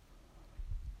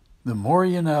The more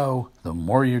you know, the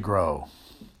more you grow.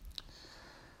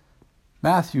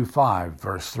 Matthew 5,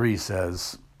 verse 3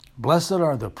 says, "Blessed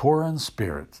are the poor in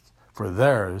spirit, for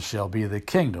theirs shall be the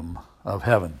kingdom of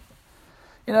heaven."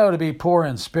 You know, to be poor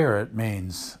in spirit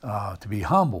means to be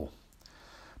humble.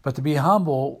 But to be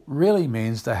humble really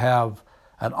means to have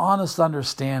an honest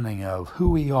understanding of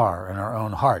who we are in our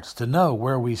own hearts, to know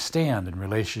where we stand in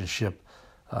relationship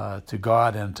to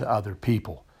God and to other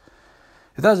people.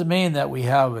 It doesn't mean that we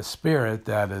have a spirit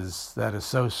that is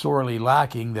so sorely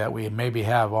lacking that we maybe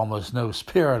have almost no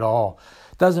spirit at all.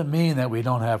 It doesn't mean that we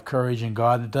don't have courage in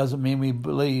God. It doesn't mean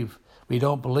we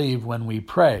don't believe when we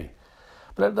pray.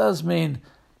 But it does mean,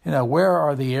 where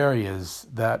are the areas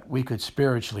that we could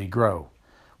spiritually grow?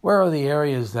 Where are the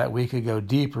areas that we could go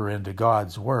deeper into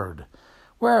God's Word?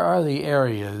 Where are the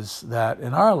areas that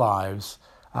in our lives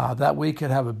that we could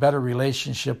have a better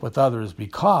relationship with others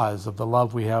because of the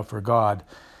love we have for God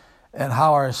and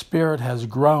how our spirit has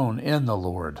grown in the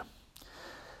Lord?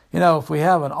 If we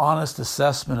have an honest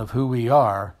assessment of who we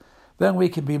are, then we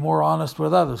can be more honest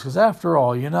with others. Because after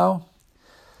all,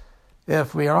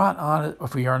 if we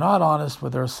are not honest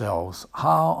with ourselves,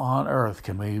 how on earth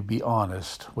can we be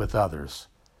honest with others?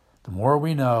 The more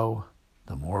we know,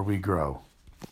 the more we grow.